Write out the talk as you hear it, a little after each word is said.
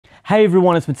Hey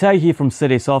everyone, it's Matteo here from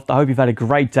CD Soft. I hope you've had a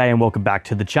great day and welcome back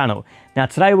to the channel. Now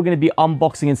today we're going to be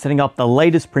unboxing and setting up the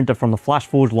latest printer from the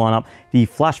Flashforge lineup, the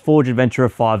Flashforge Adventurer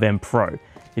 5M Pro.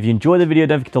 If you enjoyed the video,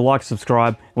 don't forget to like,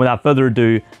 subscribe, and without further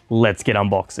ado, let's get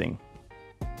unboxing.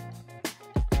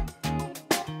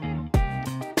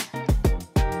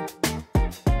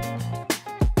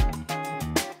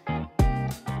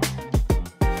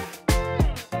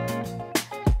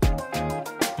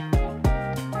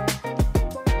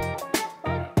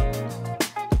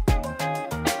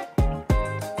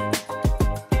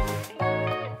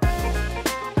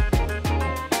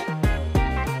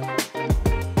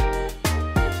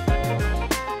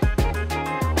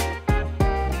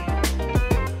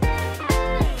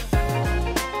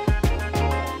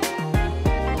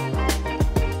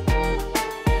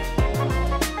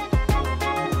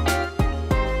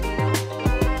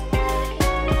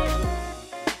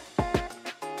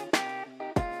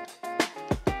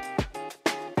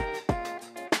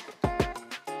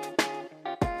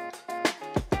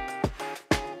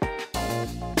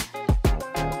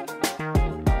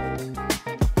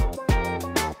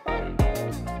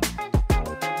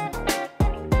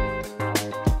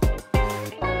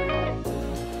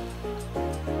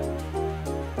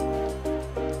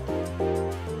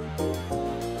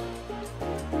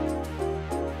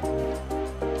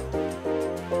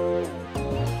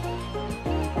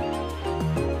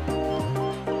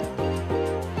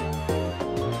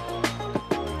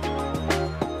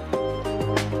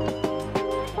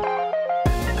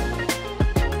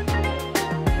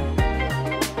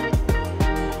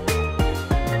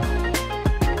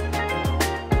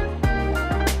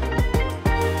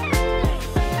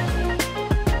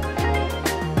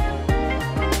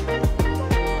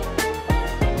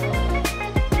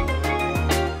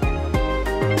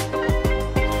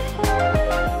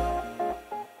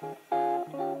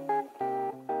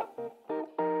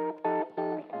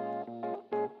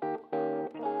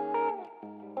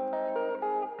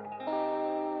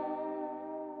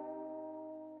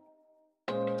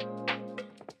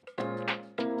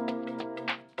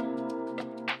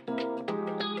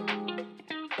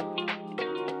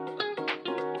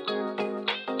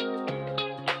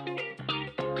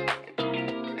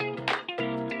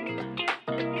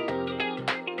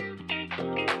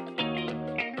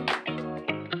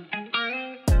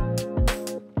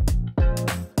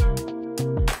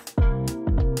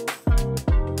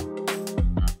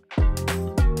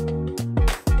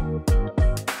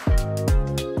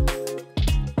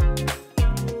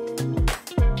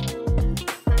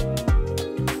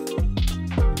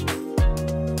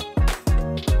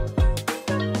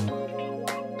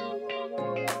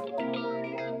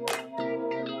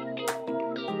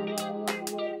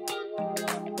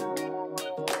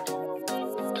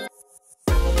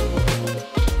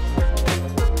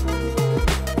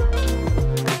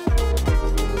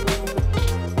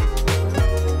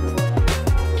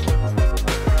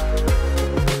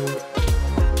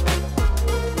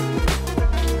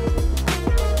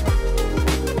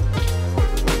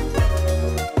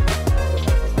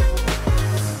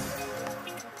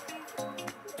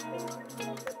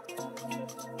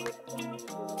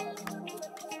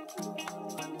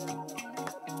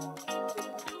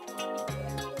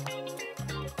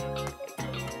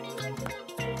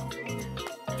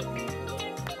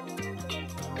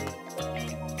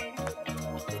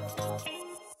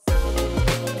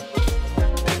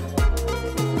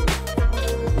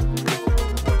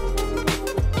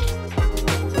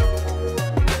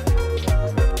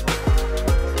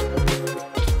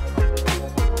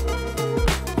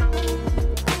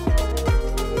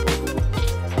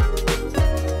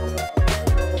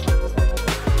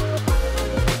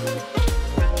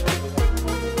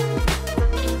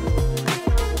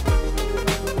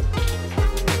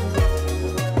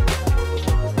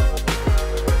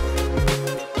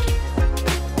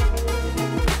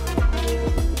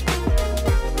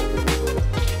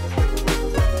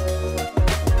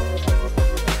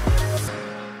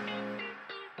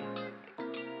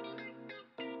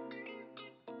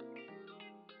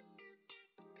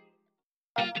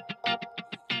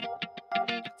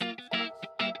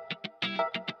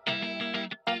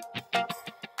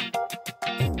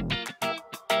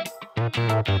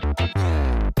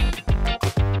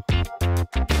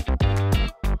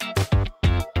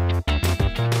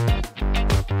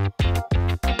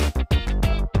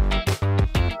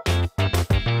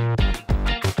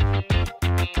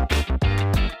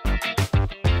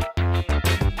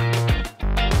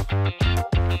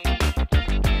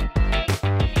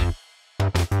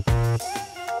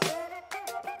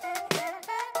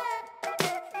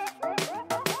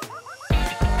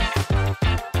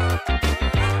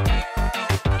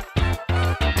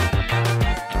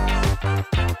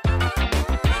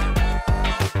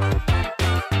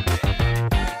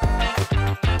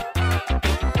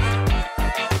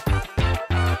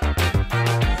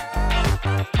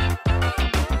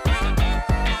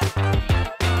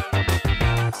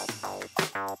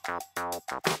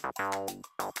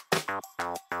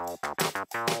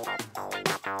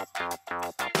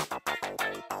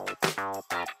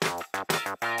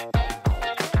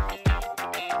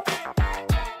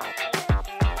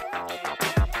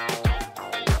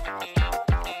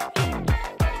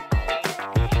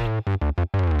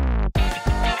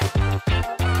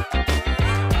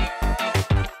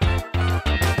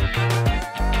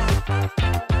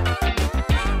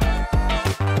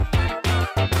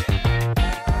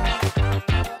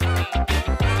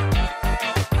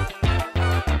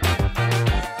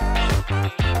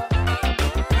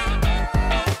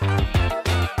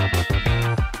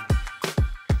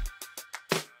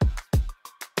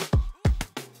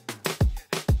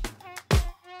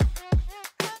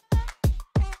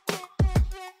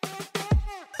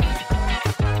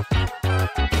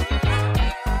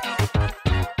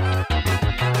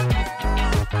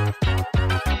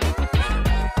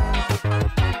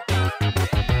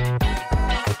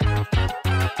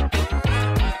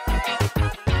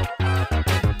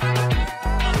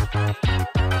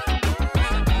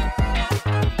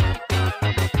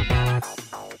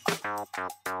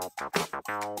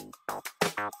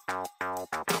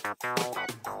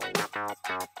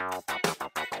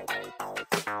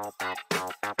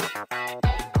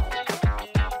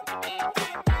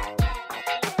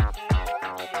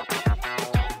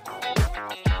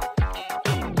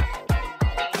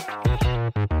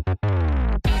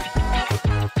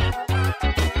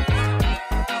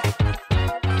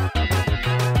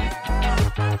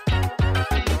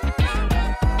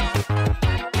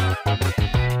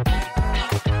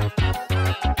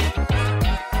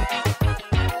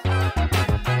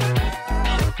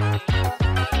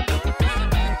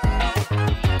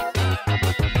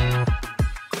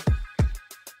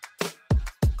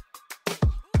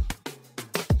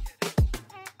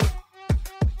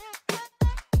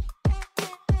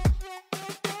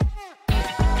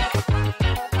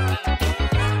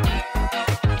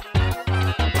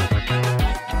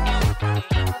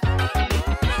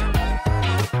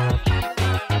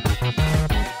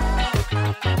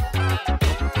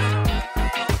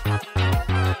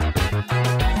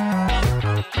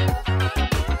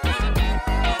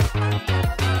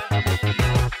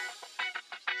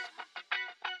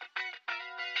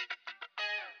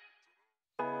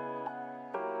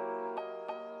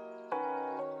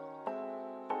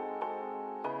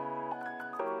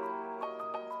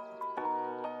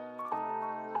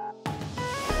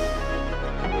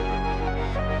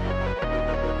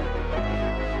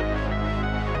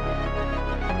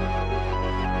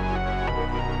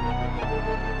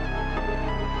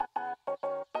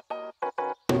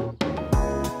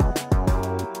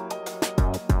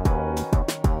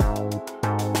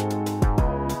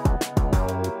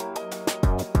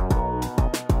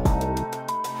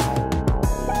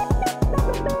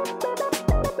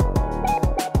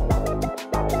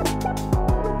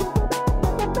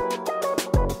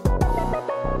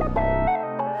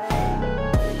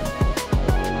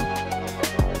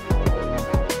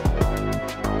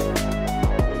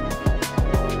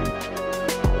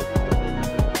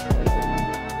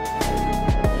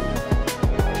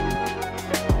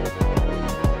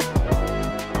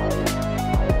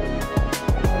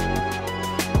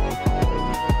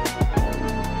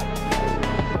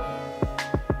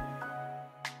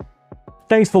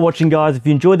 Thanks for watching, guys. If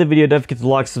you enjoyed the video, don't forget to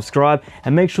like, subscribe,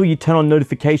 and make sure you turn on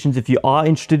notifications if you are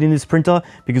interested in this printer,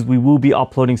 because we will be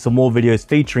uploading some more videos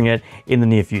featuring it in the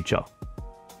near future.